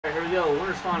go.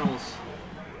 Winners finals.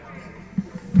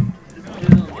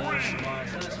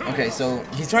 Okay, so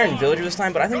he's trying Villager this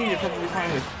time, but I think he's probably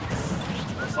fine with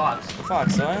Fox.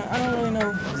 Fox. So I don't really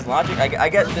know his logic. I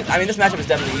get. I mean, this matchup is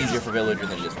definitely easier for Villager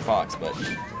than it is for Fox, but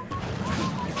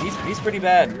he's pretty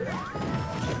bad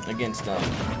against what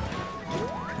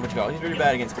you call it? He's pretty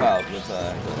bad against Cloud with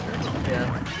Villager.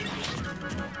 Yeah.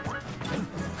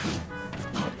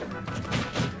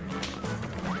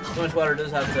 2MuchWater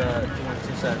does have to win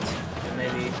 2 sets. And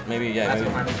maybe Yeah. Maybe.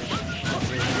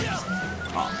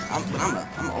 I'm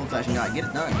an old-fashioned guy. Get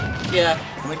it done. Yeah.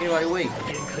 Don't make anybody wait.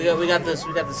 We got this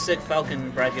sick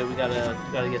Falcon bracket. We gotta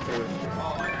get through it.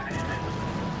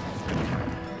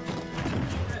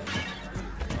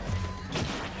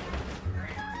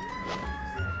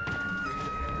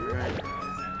 Right.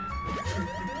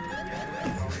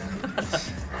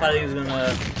 Thought he was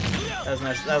gonna. That was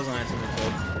nice. That was a nice move.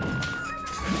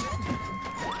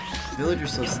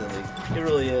 Villager's so silly. He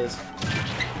really is.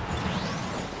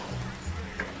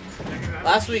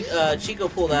 Last week, Chico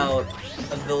pulled out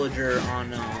a Villager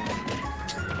on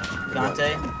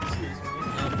Dante. No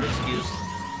excuse.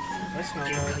 I smell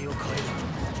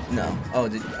No. Oh,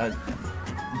 did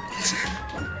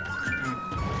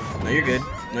No, you're good.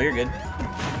 No, you're good.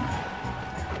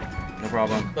 No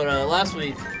problem. But last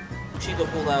week, Chico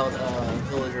pulled out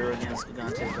Villager against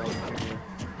Gigante's Villager,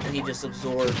 and he just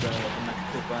absorbed the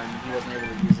Mecha Koopa, and he wasn't able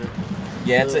to use it.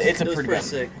 Yeah, it was pretty bad.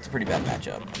 sick. It's a pretty bad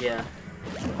matchup. Yeah.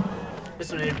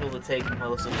 Just been able to take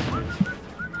most of the moves.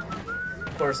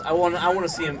 Of course, I want to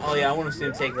see him. Oh yeah, I want to see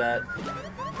him take that.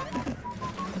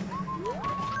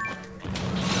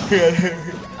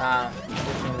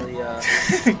 Unfortunately,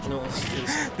 no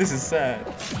excuse. This is sad.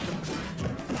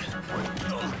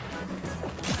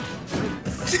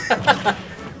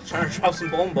 Trying to drop some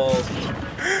bone balls.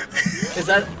 Is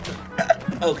that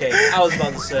okay? I was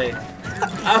about to say.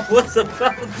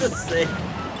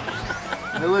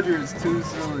 Villager is too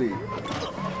silly.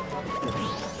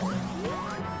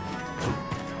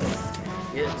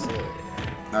 Yeah, silly.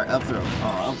 Alright, up throw.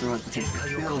 Oh, up throw has to take the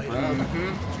kill, bro.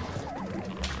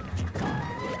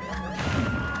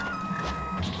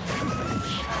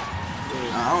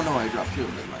 I don't know why he dropped shield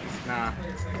that much. Nah.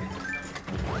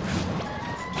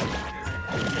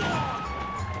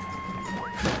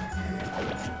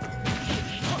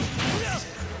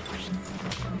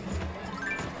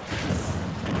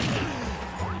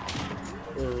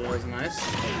 Ooh, that was nice.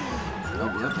 Oh,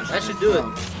 yep, That should do it.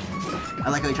 I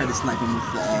like how he tried to snipe him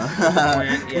with,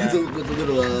 yeah. with the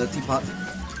little teapot.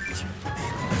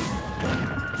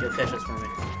 Yo, catch this for me.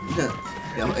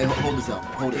 Yeah, hey, hold this out.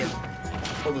 Hold it.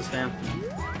 Hold this, fam.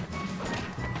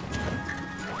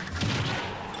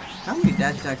 How many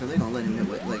dash attacks are they gonna let him hit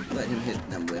with, let him hit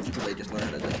them with until they just learn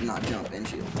how to not jump and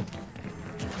shield?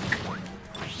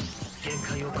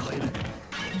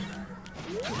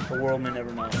 The world may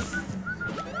never know.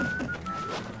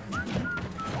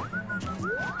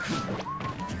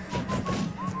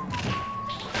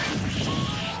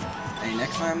 Hey,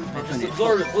 next time, Just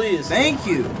absorb it, please. Thank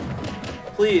you.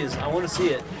 Please, I want to see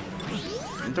it.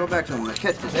 And throw it back to him. Like,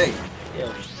 catch this. Hey.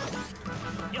 Yeah.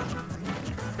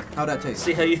 How'd that taste?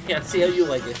 See how you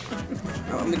like it.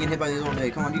 Oh, I'm gonna get hit by these all day.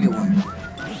 Come on, you get one.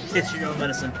 It's your own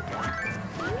medicine.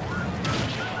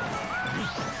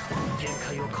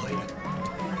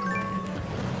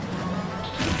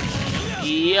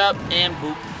 Yep, and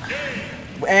boop.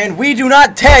 And we do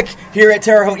not tech here at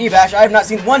Terre Haute eBash. I have not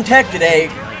seen one tech today.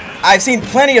 I've seen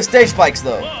plenty of stage spikes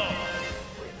though.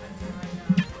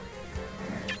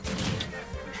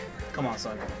 Come on,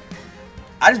 son.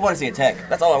 I just want to see a tech.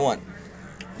 That's all I want.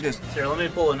 Just Here, let me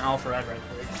pull an alpha right quick.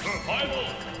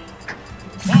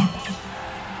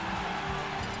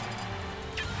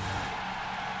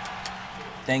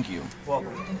 thank you.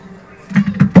 Welcome.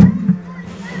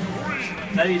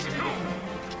 That easy.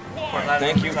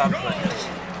 Thank you.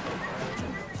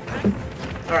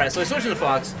 Alright, so I switched to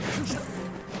Fox.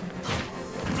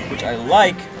 Which I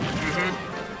like.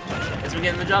 As we're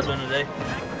getting the job done today.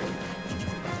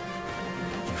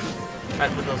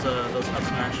 Back with those up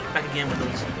smash. Back again with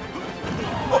those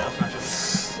up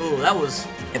smashes. Ooh, that was.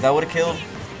 If that would have killed,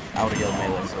 I would have yelled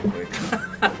melee so quick.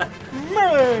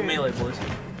 Melee, boys.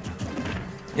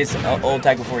 His old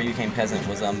tag before he became peasant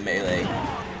was melee.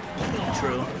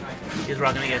 True. He was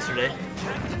rocking it yesterday.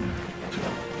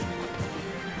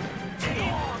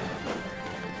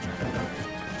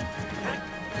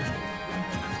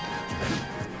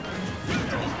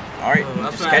 Alright,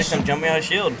 up just smash. catch him jumping out of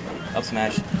shield. Up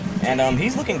smash. And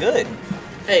he's looking good.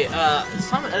 Hey, does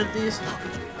Thomas edit these?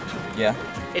 Yeah.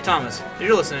 Hey Thomas, if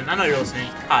you're listening, I know you're listening.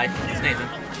 Hi, it's Nathan.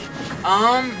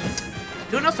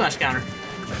 Do an up smash counter.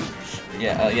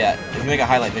 Yeah, yeah. If you make a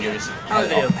highlight video, just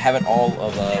have it all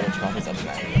of what you call it up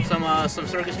smash. Some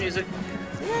circus music.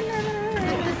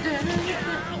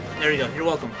 There you go. You're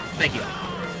welcome. Thank you.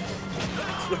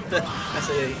 I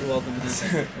say you're welcome.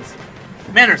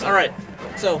 Manners. All right.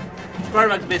 So,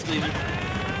 quarterback is basically even,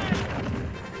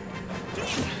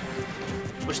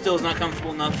 which still is not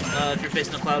comfortable enough if you're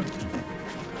facing a cloud.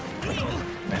 Man,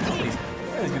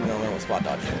 he's gonna learn what spot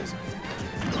dodge is.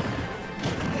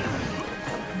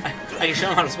 I can show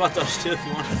him how to spot dodge too if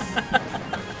you want.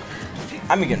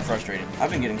 I've been getting frustrated.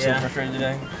 I've been getting so frustrated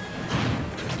today.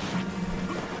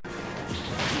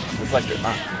 Reflector.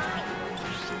 Man.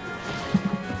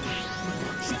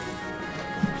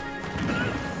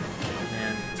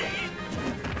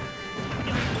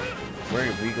 Where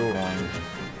did we go wrong?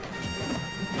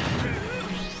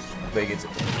 But he gets it.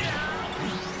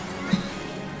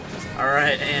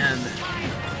 Alright, and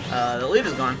the lead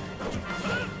is gone.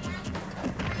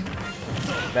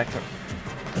 Back to.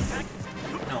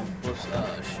 No, whoops,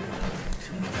 shoot.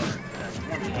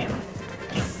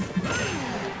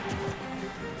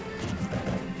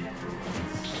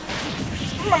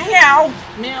 Meow!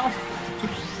 Meow!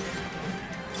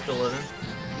 Still living.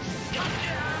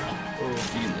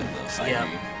 Oh, yeah.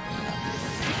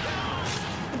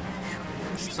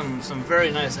 Some very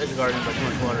nice edge guarding by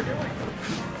 2MuchWater.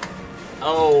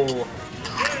 Oh.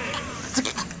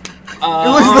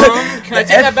 Can I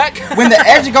take that back? When the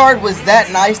edge guard was that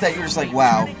nice that you were just like,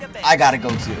 wow, I gotta go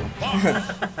too.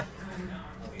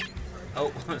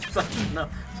 Oh, no.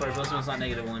 Sorry, Postman's not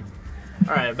 -1.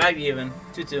 Alright, back even.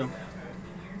 2-2.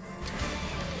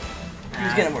 He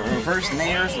was getting reverse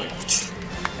nairs, like,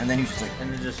 and then he was just like,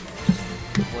 and then just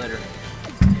later.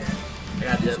 I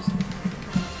got dips.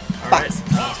 Alright,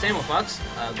 same with Fox.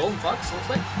 Golden Fox, looks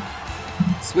like.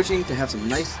 Switching to have some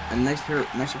nicer pair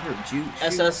of shoes.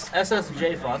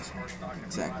 SSJ Fox.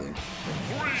 Exactly.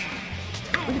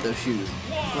 Look at those shoes.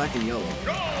 Black and yellow.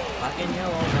 Black and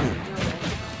yellow.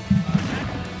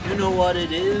 You know what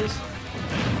it is?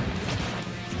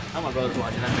 Oh, my brother's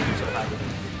watching. That makes me so happy.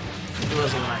 He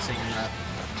was when I sing that.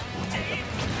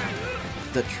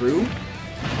 Is that true?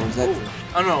 Or is that? Ooh.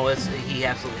 Oh no, he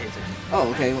absolutely hates it. Oh,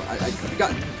 okay. Well,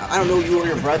 I don't know you or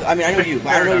your brother. I mean, I know you,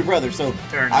 but I don't know your brother, so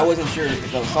I wasn't sure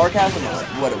if that was sarcasm or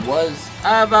what it was.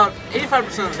 About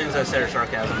 85% of the things I say are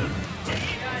sarcasm.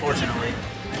 Unfortunately,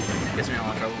 gets me in a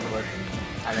lot of trouble, but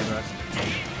I digress.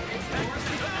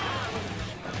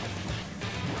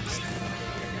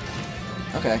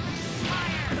 Okay.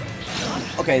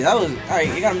 Okay, that was alright.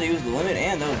 You got him to use the limit,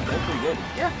 and that was pretty good.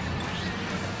 Yeah.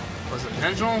 Was it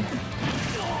intentional?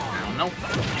 I don't know.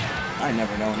 I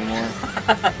never know anymore.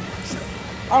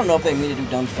 I don't know if they mean to do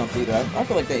dumb stuff either. I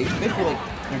feel like they feel like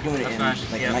they're doing it in like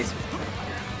nice.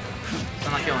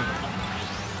 I'm not killing.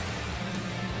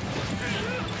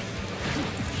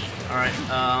 All right.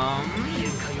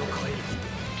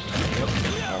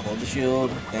 Hold the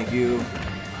shield. Thank you.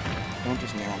 Don't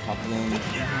just nail on top of them.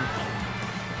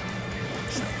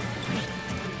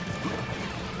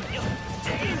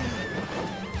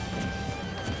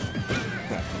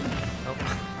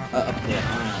 Up there.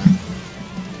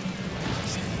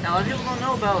 Now, a lot of people don't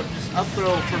know about just up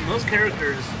throw for most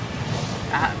characters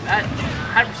at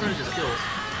high percentage of skills.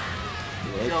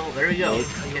 So, there you go.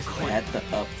 At the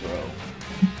up throw.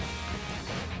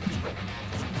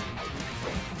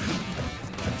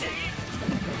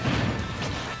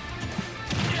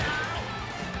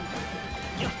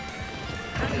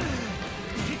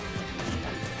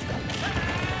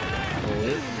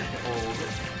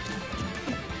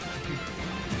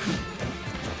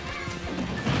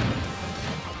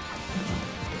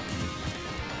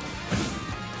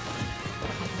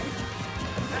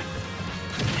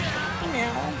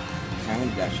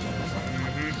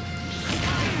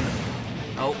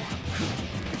 Oh,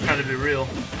 trying to be real.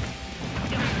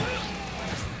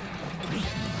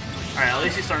 Alright, at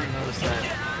least he's starting to notice that he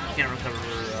can't recover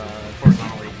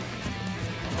horizontally.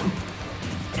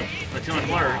 But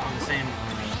 2MuchWater at the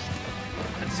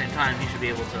same time, he should be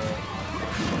able to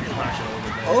punish it a little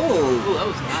bit better. Oh, ooh, that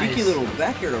was nice. Cheeky little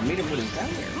back air to meet him with his down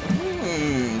there.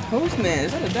 Postman,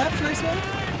 is that a dap choice, man?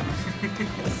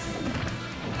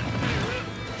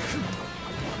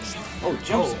 Oh,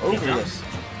 jumps over this.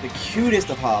 The cutest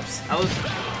of hops. That was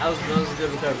a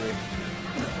good recovery.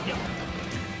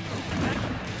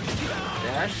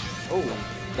 Dash? Oh,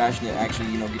 dashing it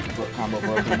actually, get your combo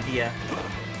broken. Yeah.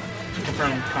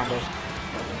 Confirmed combo.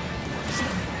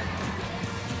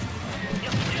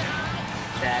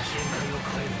 Dash.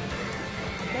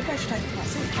 That dash type is not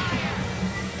safe.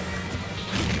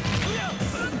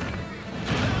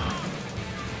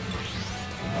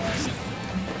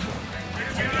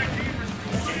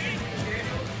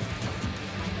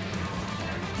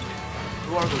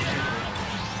 Who are those people?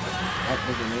 That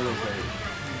was a middle play.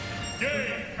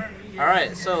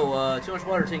 Alright, so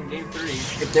 2MuchWater taking game 3.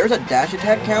 If there's a dash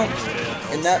attack count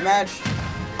in that match,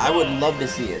 I would love to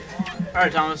see it.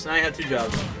 Alright, Thomas, now you have 2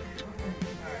 jobs.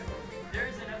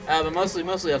 But mostly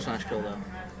up smash kill though.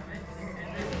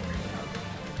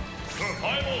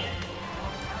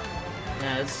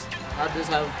 Yeah, I just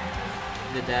have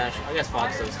the dash. I guess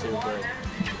Fox does too, but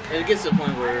it gets to the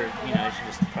point where, you know, I should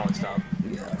just probably stop.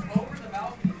 Yeah.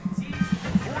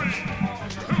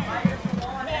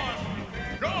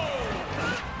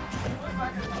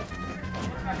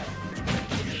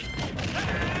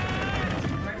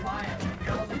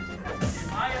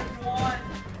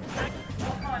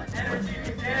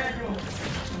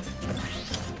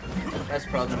 That's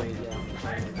probably gonna be, yeah.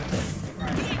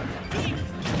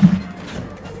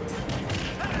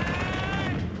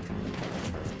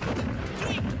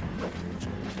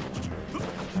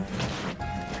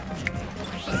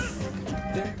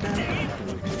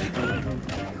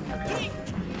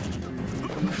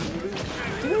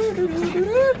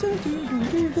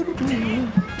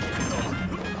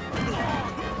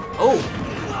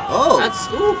 Oh! That's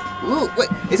Ooh, wait,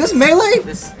 is this melee?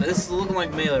 This is looking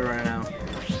like melee right now.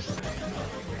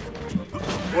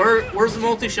 Where's the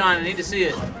multi-shine? I need to see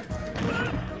it.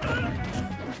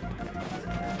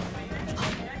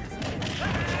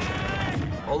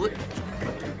 Hold it.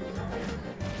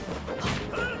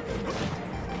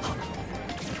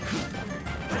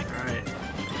 Alright.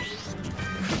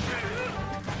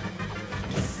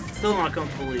 Still not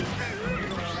comfortable either.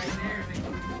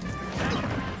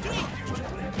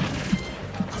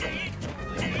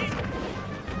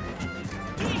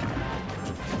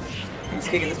 He's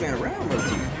kicking this man around, bro.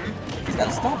 He's got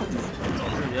to stop with this.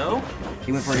 There we go.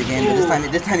 He went for it again,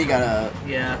 but this time he got a.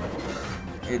 Yeah.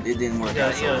 It didn't work Yeah,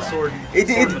 out. yeah, So sword. It sword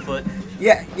did. in the foot.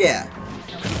 Yeah, yeah.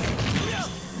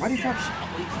 Why do you drop?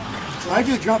 Why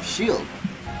do you drop shield?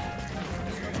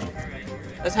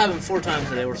 That's happened 4 times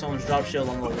today, where someone's dropped shield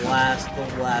on the last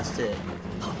hit,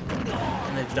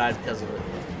 and they've died because of it.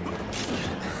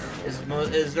 It's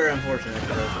very unfortunate.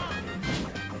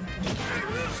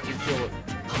 Just keep shield.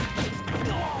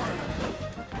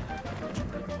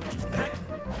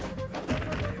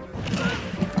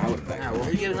 Now, will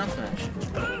he get enough match?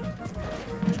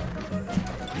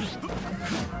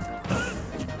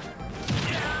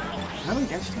 How many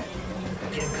dash attack?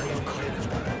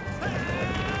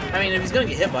 I mean, if he's gonna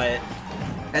get hit by it,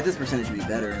 At this percentage, would be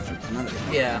better. If it's none of it.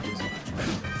 yeah.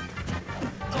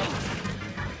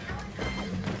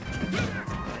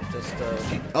 Just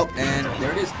Oh, and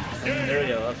there it is. and there we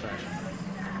go, up smash.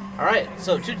 All right,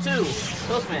 so 2-2,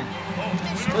 Postman.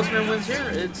 Postman wins here.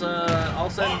 It's all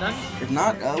said and done. If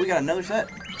not, we got another set.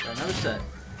 Got another set.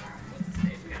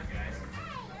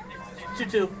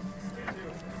 2-2.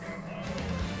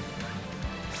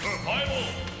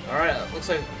 All right, looks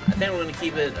like I think we're gonna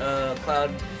keep it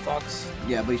Cloud Fox.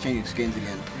 Yeah, but he's changing skins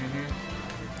again.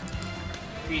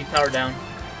 He powered down.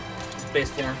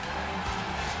 Base form.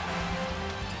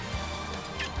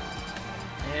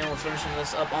 And we're finishing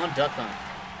this up on Duck Hunt.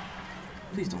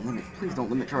 Please don't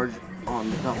limit charge on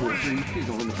the top of the tree. Please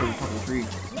don't limit charge on top of the tree.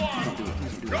 Please don't do it.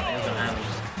 Please don't do it. It doesn't happen.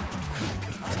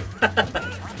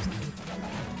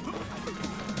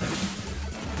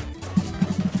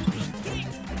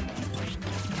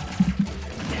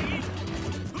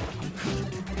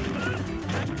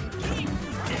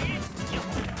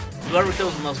 Whoever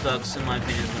kills the most ducks, in my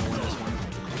opinion, is going to win this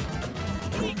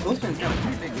one. Postman's got a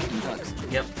pretty big lead in ducks.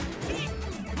 Yep.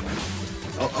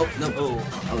 Oh, no. Oh,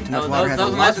 2MuchWater has a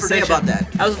lot to say about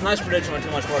that. That was a nice prediction on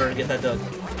 2MuchWater to get that duck.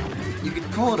 You could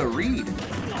call it a read.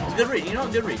 It's a good read. You know,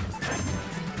 a good read.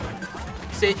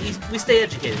 We stay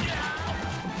educated.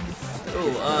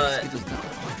 Oh,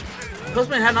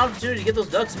 Postman had an opportunity to get those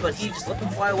ducks, but he just let them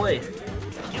fly away.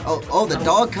 Oh, the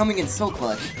dog coming in so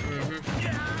clutch.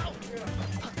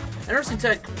 Interesting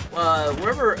tech,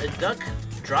 wherever a duck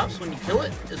drops when you kill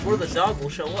it, is where the dog will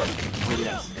show up. Oh,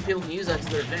 yes. And people can use that to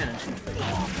their advantage.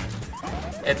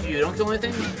 If you don't kill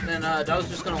anything, then dog's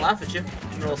just going to laugh at you in the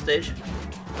middle of the stage.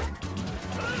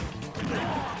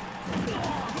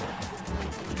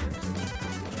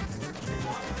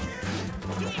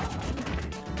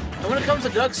 And when it comes to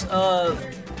ducks,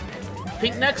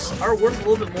 pink necks are worth a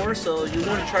little bit more, so you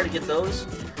want to try to get those.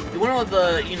 You want to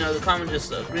let the, the common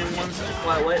just green ones just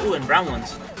fly away. Ooh, and brown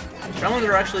ones. Brown ones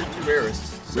are actually the 2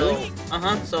 rarest. So, really?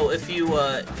 So if you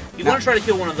want to try to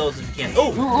kill one of those if you can.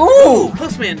 Oh, Ooh!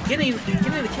 Postman getting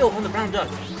the kill on the brown duck.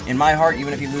 In my heart,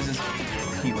 even if he loses,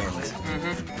 he wins.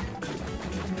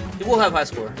 He will have high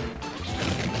score.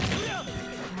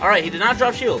 All right, he did not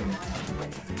drop shield.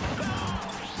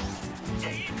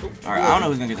 Ooh. Alright, I don't know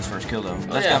who's gonna get this first kill though.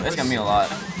 That's gonna mean a lot.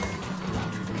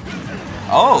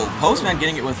 Oh, Postman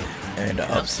getting it with And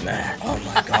up smash. Oh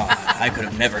my god. I could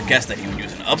have never guessed that he would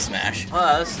use an up smash.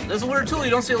 That's a weird tool. You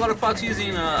don't see a lot of Fox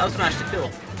using up smash to kill.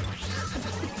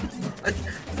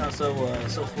 Sounds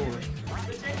so foolish.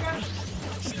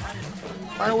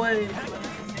 Fly away.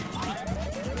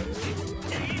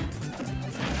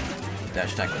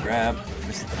 Dash attack to grab.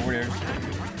 Misses the forward airs.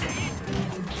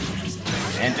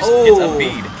 And just gets up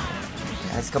bead.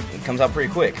 That comes out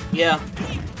pretty quick. Yeah.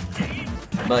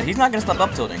 But he's not gonna stop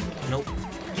up tilting. Nope.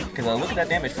 Because look at that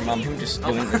damage from him just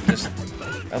doing just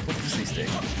up with the C stick.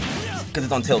 Because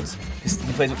it's on tilts.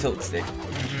 He plays with tilt stick.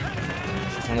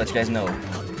 Just want to let you guys know.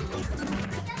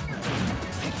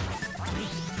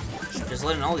 Just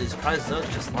letting all these prize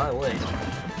ducks just fly away.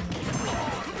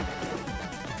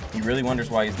 He really wonders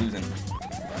why he's losing.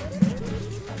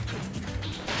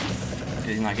 Because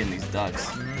he's not getting these ducks.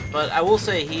 But I will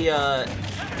say he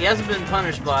hasn't been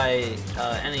punished by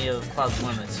any of Cloud's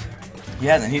limits. He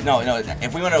hasn't. No.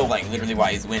 If we want to know like literally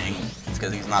why he's winning, it's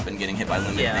because he's not been getting hit by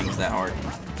limit things that hard.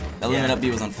 That limit up B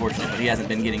was unfortunate, but he hasn't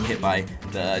been getting hit by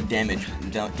the damage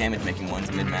making ones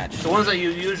mid match. The ones that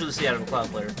you usually see out of a Cloud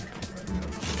player.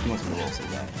 He wants to roll so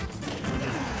bad.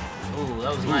 Ooh,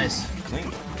 that was nice. Clean.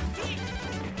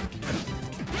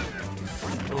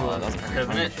 Ooh, that was a could have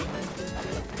been it.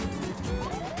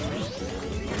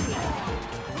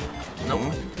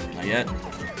 Nope. Not yet.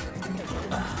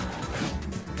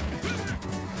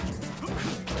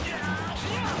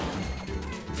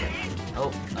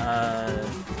 Oh,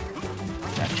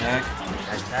 Hashtag.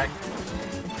 hashtag.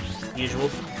 Usual.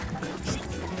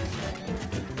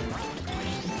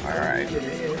 Alright.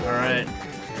 Alright.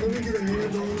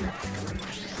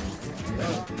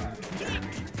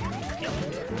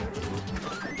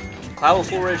 Cloud with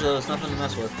full rage though, it's nothing to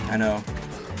mess with. I know.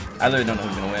 I literally don't know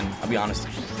who's gonna win. I'll be honest.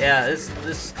 Yeah,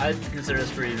 this I consider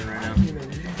this pretty even right now.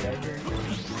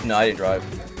 No, I didn't drive.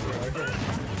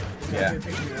 Yeah.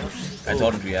 I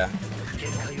told him to, yeah.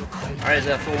 Alright, he's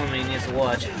got full one, he needs to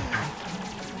watch.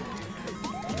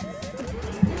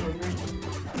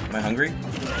 Am I hungry?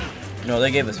 No, they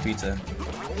gave us pizza.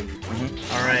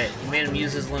 Alright, he made him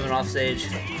use his limit off stage.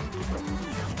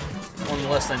 One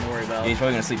less thing to worry about. Yeah, he's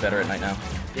probably gonna sleep better at night now.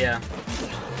 Yeah.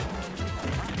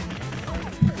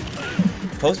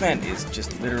 Postman is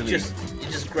just literally Just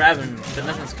grabbing, but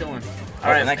nothing's killing.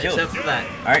 Alright, and that killed. except for that.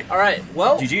 Alright,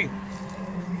 well, GG.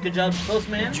 good job,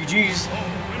 Postman. GG's.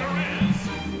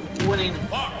 Winning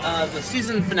the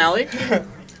season finale.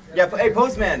 Yeah, hey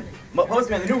Postman.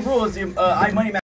 Postman, the new rule is I money match.